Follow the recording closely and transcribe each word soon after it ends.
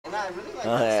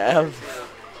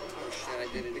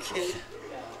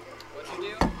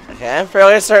Okay, I'm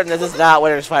fairly certain this is not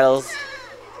winners finals.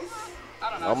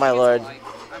 Oh my lord.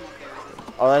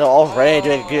 Orlando already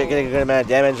getting a good amount of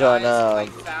damage on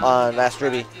Master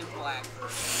Ruby.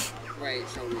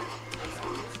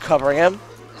 Covering him.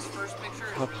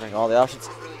 Covering all the options.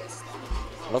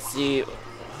 Let's see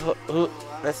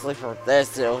let's look for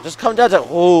this. It'll just come down to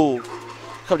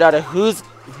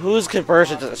whose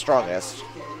conversions is the strongest.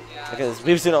 Because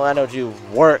we've seen Orlando do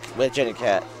work with Jin and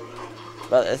Cat.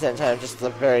 But at the same time, just the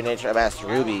very nature of Master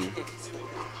Ruby.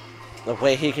 The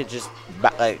way he could just,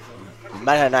 like,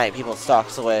 Meta Knight people's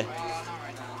stocks away.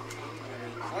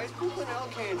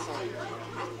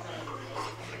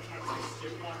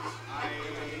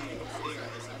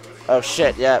 Oh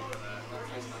shit, yep.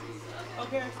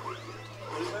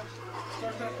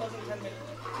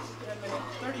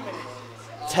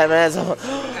 10 minutes.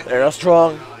 They're no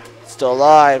strong. Still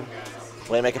alive.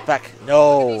 Way to make it back.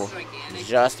 No.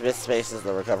 Just missed spaces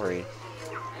the recovery.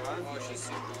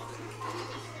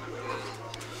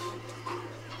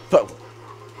 But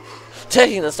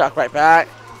taking the stock right back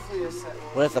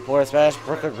with the forward smash.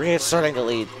 Brooklyn reasserting the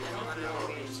lead.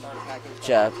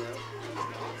 Jab.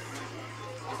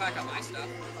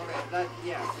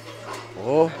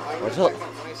 Oh, until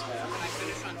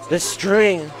this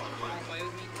string.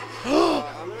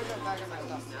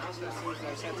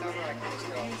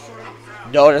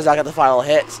 No, it does not get the final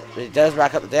hit. It does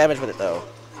rack up the damage with it though.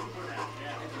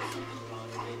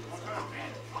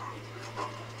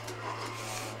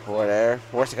 Forward air,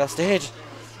 forcing off stage.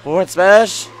 Forward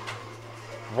smash.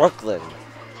 Brooklyn.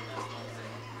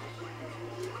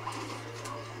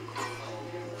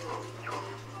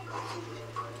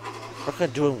 Brooklyn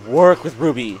doing work with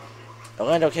Ruby.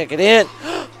 Orlando can't get in.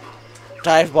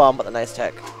 Dive bomb, but a nice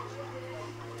tech.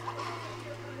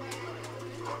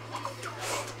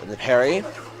 And the parry.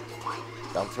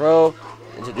 Down throw.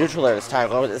 Into neutral air this time.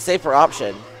 Going with the safer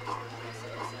option.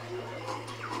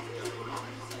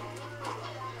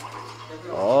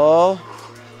 Oh.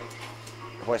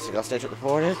 Hoisting off stage with the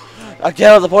forward hit.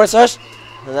 Again with the forward smash.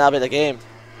 And that'll be the game.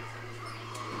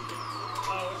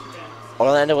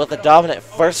 Orlando with the dominant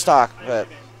first stock, but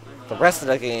the rest of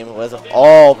the game was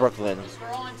all Brooklyn.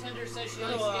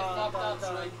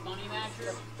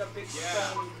 The big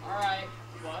stone. Alright.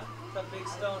 What? The big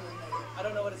stone. I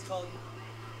don't know what it's called.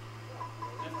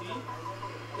 MD?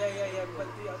 Yeah, but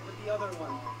the other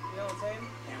one. You know what I'm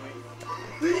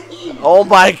saying? Oh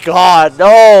my god,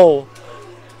 no!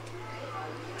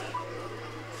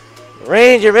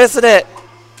 Range, you're missing it!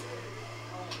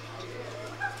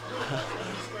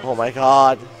 Oh my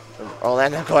god.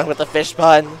 Orlando going with the fish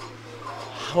bun.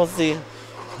 We'll see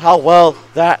how well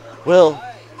that will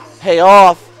pay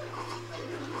off.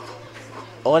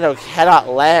 Orlando cannot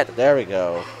land. There we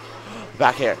go.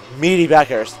 Back here. Meaty back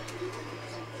airs.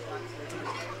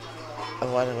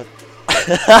 Orlando with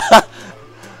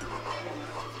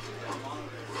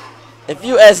if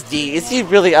you SD, is he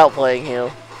really outplaying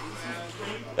you?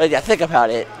 Yeah, think about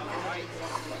it.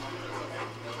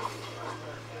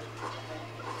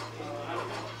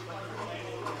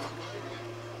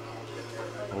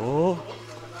 Ooh.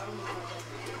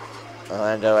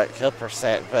 Orlando at kill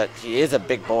percent, but he is a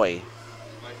big boy.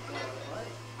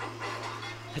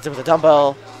 Hits it with a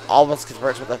dumbbell, almost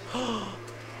converts with a.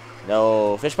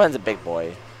 No, Fishbunjin's a big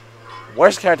boy.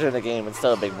 Worst character in the game, and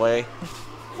still a big boy.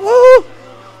 Woo!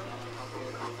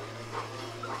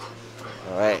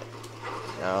 Alright.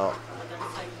 Now,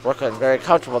 Brooklyn very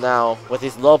comfortable now with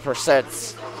these low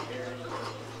percents.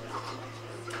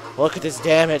 Look at this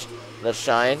damage. Let's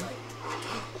shine.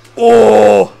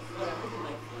 Oh!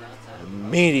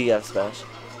 Meaty F smash.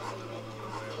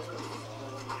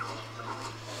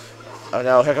 Oh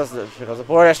no, here goes the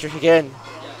forward air streak again.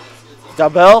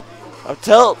 Dumbbell of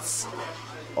tilts.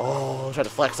 Oh, trying to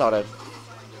flex on him.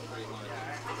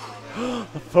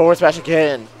 Forward smash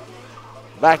again.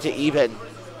 Back to even.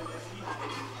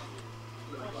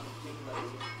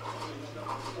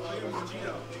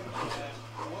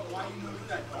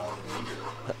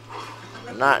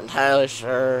 I'm not entirely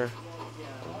sure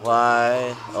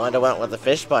why Orlando went with the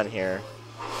fish bun here.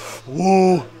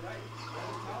 Woo!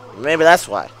 Maybe that's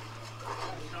why.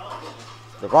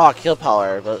 The raw kill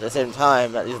power, but at the same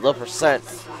time, at these low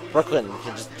percents, Brooklyn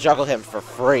can just juggle him for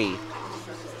free.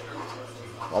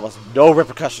 Almost no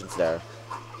repercussions there.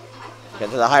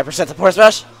 Get to the high percent support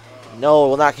smash. No, it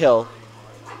will not kill.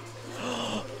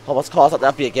 Almost calls out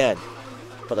that be again.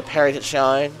 But the parry to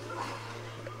shine.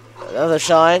 Another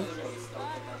shine.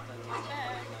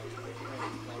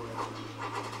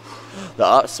 The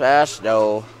up smash,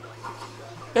 no.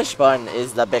 Fishbun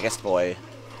is the biggest boy.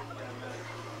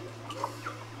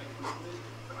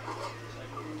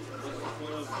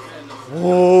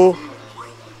 Whoa.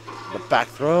 The back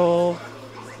throw.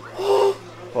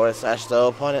 Forward slash the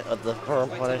opponent of the firm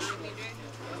punish.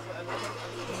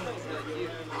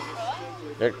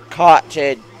 You're caught,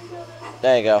 Jade.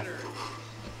 There you go.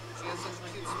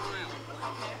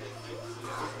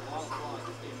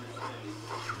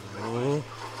 Ooh.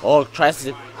 Oh, tries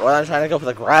to. Well, I'm trying to go for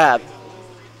the grab.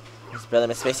 He's barely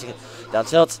misspacing it. Down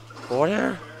tilt. Forward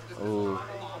air. Ooh.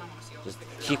 Just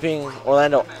keeping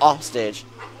Orlando off stage.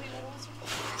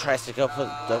 Tries to go for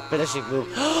the finishing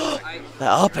move. The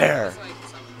up air.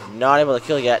 Not able to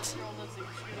kill yet.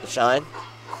 The shine.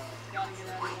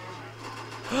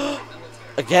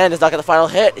 Again, does not get the final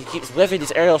hit. He keeps whiffing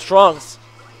these aerial strongs.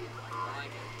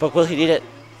 But will he need it?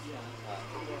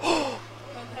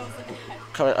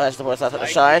 Coming as the board starts with the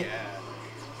shine.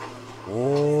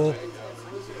 Ooh.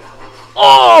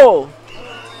 Oh!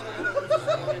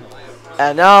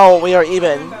 And now we are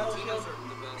even.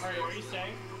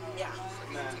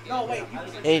 No, wait.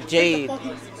 Hey, Jade.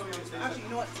 Actually, you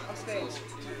know what? I'm staying.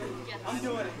 I'm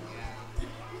doing it.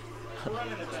 We're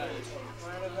running it back.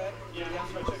 Running it back? Yeah, I'm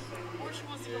trying to check. Or she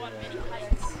wants to go on mini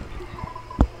hikes.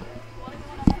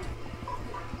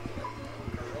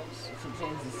 Should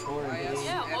change the score.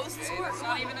 Yeah, what was the score? It's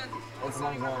not even a... It's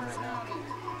 1-1 right now.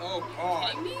 Oh, God.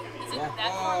 Kidding me? Is it that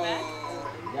far back?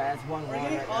 Yeah, it's 1-1 We're right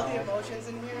getting all the now. emotions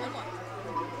in here.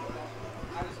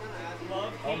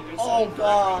 Oh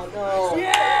God, no!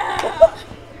 Yeah!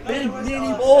 Big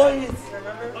nitty boys!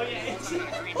 Remember? Oh, yeah.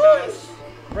 Push!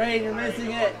 Brain, you're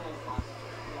missing it.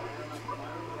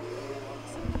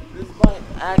 This might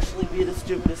actually be the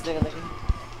stupidest thing in the game.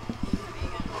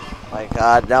 My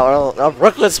God, now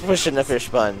Brooklyn's pushing the fish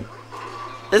bun.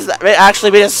 This may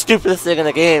actually be the stupidest thing in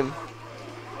the game.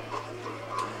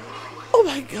 Oh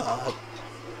my God.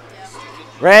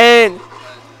 Rain!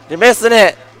 You're missing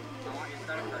it!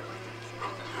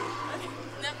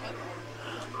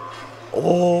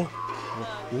 Oh.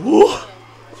 Woo.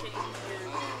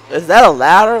 Is that a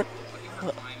ladder?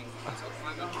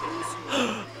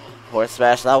 Forward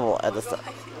smash level at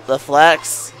the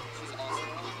flex.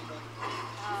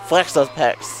 Flex those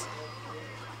pecs.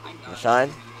 The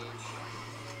shine.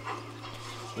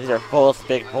 These are both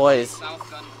big boys.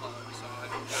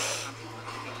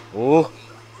 Ooh.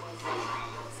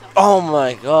 Oh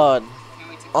my God.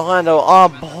 Orlando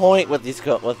on point with these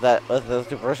with those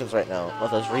conversions right now,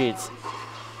 with those reads.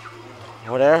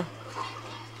 Over there.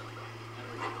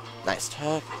 Nice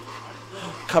tuck.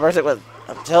 Covers it with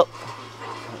a tilt.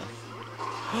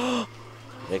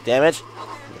 Big damage.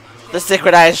 The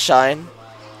synchronized shine.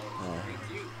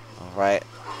 Alright.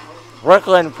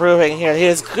 Brooklyn proving here he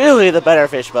is clearly the better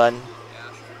fish bun.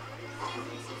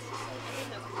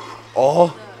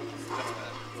 Oh.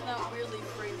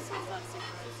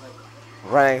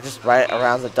 Running just right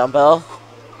around the dumbbell.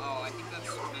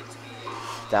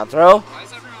 Down throw.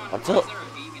 Until.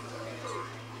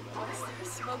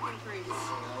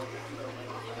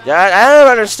 Yeah, I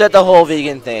never understood the whole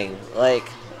vegan thing. Like,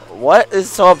 what is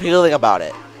so appealing about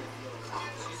it?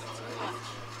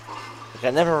 Like, I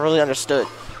never really understood.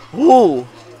 Ooh.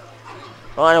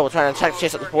 Oh, I know, we're trying to attack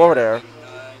chase at the forward air.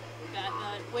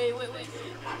 Wait.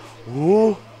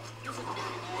 Ooh.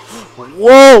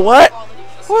 Whoa, what?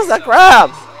 What was that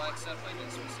grab?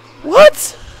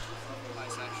 What?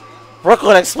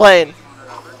 Brooklyn, explain.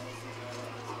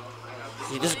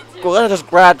 You just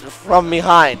grabbed from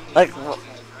behind. Like,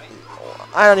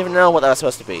 I don't even know what that was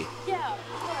supposed to be. Yeah,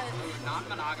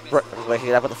 Waking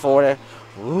it up with the forward air.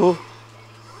 Ooh.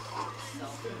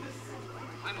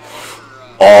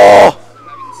 Oh!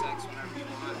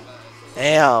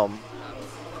 Damn.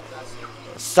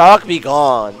 Stock be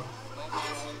gone.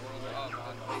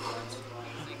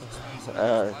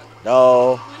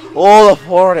 No. Oh, the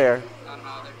forward air.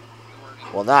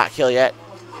 Will not kill yet.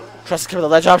 Tries to cover the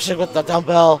ledge option with the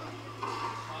dumbbell.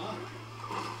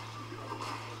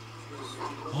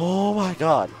 Oh my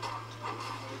God.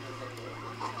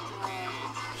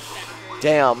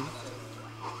 Damn.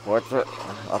 Forward throw.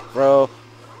 Up throw.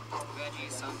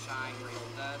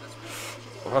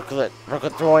 Brooklyn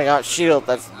throwing out shield.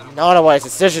 That's not a wise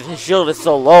decision. His shield is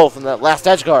so low from that last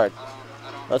edge guard.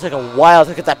 It'll take a while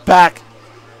to get that back.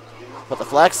 But the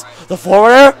flex, the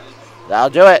forward air, that'll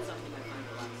do it.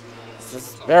 This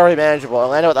is very manageable.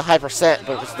 Orlando with a high percent,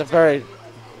 but it's the very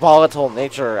volatile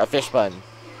nature of fish bun.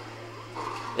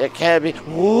 It can be.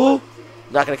 Woo!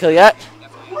 Not gonna kill yet.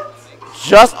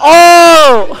 Just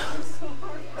oh!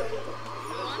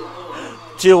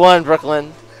 2-1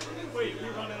 Brooklyn.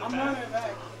 I'm running it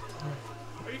back.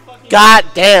 God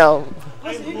damn.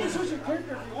 Listen, you can switch your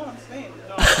character if you want. I'm staying.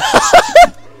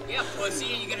 Yeah, pussy,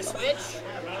 you gonna to switch?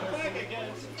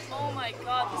 Oh my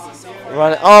god, this is so far.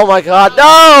 Run. Oh my god, It's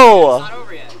no! not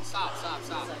over yet. Stop.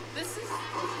 This is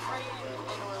right in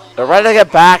Orlando. They're ready to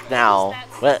get back now.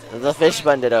 What? The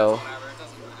Fishbun ditto. Whatever, it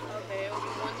doesn't matter. Okay, it'll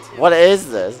be 1-2. What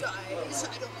is this? Guys,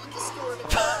 I don't want the score to be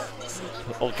this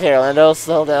ugly. Okay, Orlando,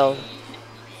 slow down.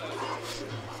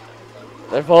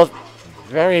 They're both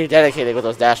very dedicated with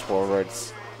those dash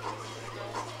forwards.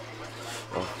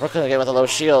 Oh, Brooklyn again with a low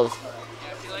shield.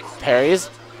 Yeah, she likes Parries.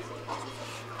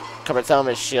 Covered some of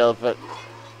his shield, but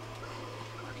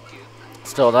pretty cute.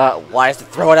 still not wise to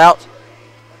throw it out.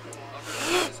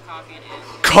 Just copying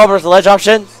in. Covers the ledge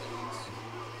option.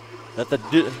 Let the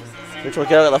neutral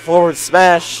get out of the forward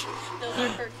smash. Those are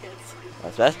her kids.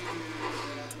 That's best.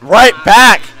 Right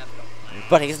back!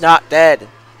 But he's not dead.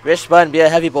 Fishbun, be a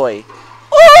heavy boy.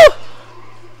 Woo!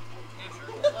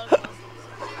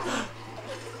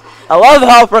 I love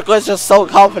how Brooklyn's just so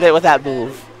confident with that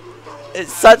move.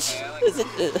 It's such,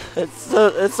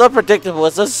 it's so predictable.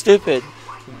 It's so stupid,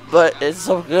 but it's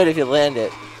so good if you land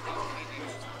it.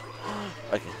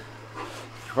 Okay,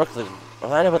 Brooklyn,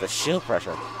 Orlando with the shield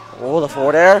pressure. Oh, the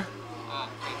forward air.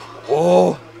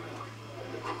 Oh,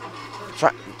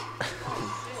 try.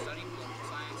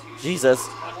 Jesus.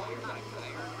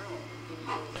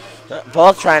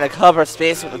 Both trying to cover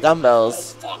space with the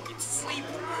dumbbells.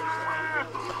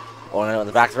 Orlando in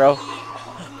the back throw.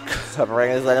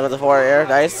 Covering his landing with the forward air.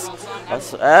 Nice.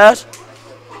 Ash.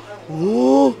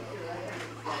 Ooh.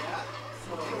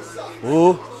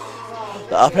 Ooh.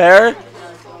 The up air.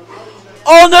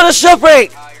 Oh no, the shield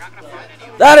break!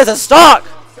 That is a stock!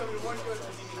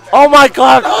 Oh my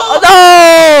god! Oh,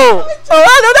 no!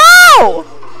 Orlando, no!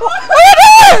 What are you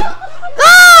doing?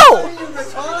 No!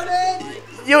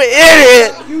 You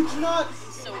idiot! Huge nuts!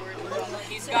 So weird.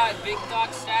 He's got big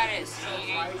dog status.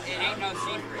 It ain't no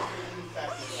secret.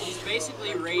 He's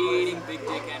basically radiating big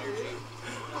dick energy.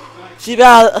 She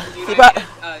about. Dude, She I about. did a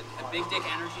big dick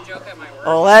energy joke at my work.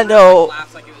 Orlando. Everyone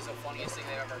laughed like it was the funniest thing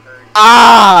they've ever heard. All I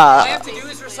Ah! have to do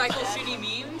is recycle shitty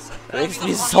memes. It makes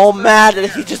me so mad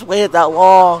that he just waited that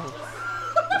long.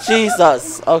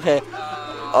 Jesus. Okay.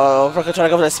 Oh, Brooklyn trying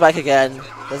to go for the spike again.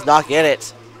 Does not get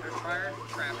it.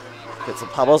 Get some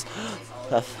pummels.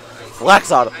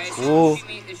 Flex on him. Ooh.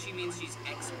 She means she's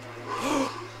excellent.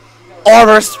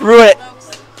 Armor, screw it.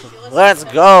 Let's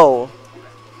go.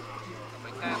 My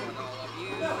cat, with all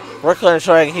of you. Brooklyn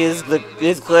showing he's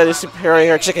clearly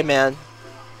superior chicken man.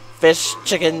 Fish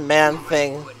chicken man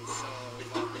thing. Wouldn't so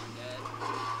fucking dead.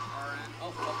 Alright. Oh,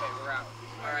 okay, we're out.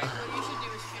 Alright. What you should do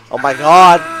is Oh my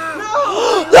god.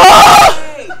 No!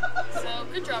 So,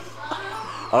 good job.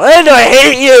 Orlando, I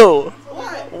hate you!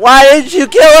 Why didn't you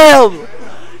kill him?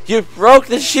 You broke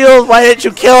the shield, why didn't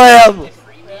you kill him?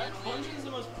 Fishbunjin is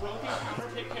the most broken counter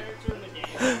pick character in the game.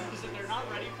 Because if they're not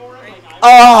ready for it, like I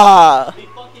they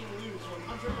fucking lose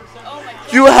 100%. Oh my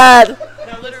god. You had,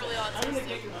 Literally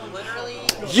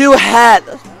autistic. you had,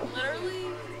 Literally.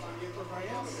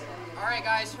 Alright,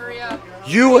 guys, hurry up.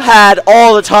 you had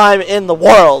all the time in the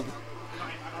world.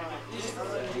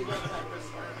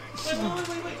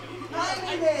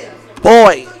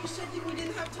 Boy,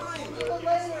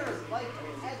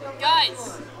 Guys,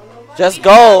 Oh, just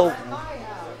go.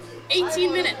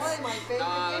 18 minutes. that's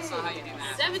not how you do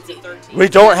math. 17. 13. We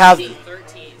don't have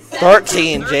 13.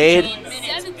 13, Jade.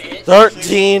 17.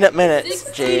 13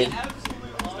 minutes, Jade.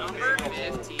 Number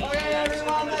 15.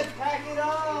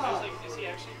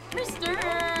 Mister.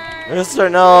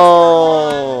 Mr.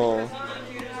 No.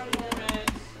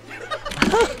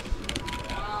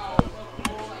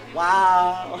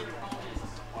 Wow.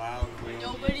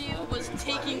 Nobody was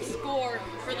taking score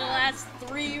for the last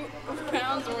 3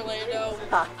 rounds, Orlando.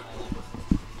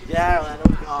 Yeah,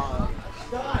 Orlando.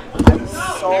 I'm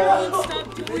so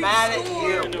Stop doing mad at score.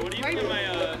 you. What do you think of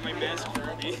my mask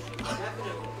Kirby?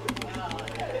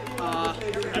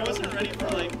 I wasn't ready for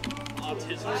like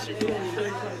autism super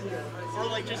or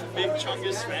like just big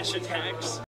chungus smash attacks.